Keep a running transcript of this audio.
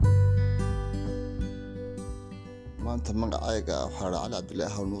maanta magacayga waxaa Cali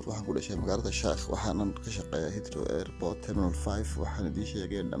Cabdullaahi Nuur waxaan ku dhashay magaalada Shaakh waxaanan ka shaqeeyaa Heathrow Airport Terminal 5 waxaan idin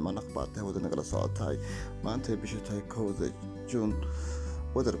sheegay dhammaan akhbaarta wadada nagala socotay maanta bisha tahay 1 June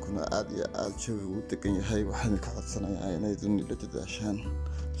wadarkuna aad iyo aad jawigu u degan yahay waxaan ka codsanayaa inay idin la dadaashaan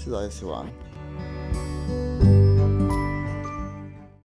sida ay si wacan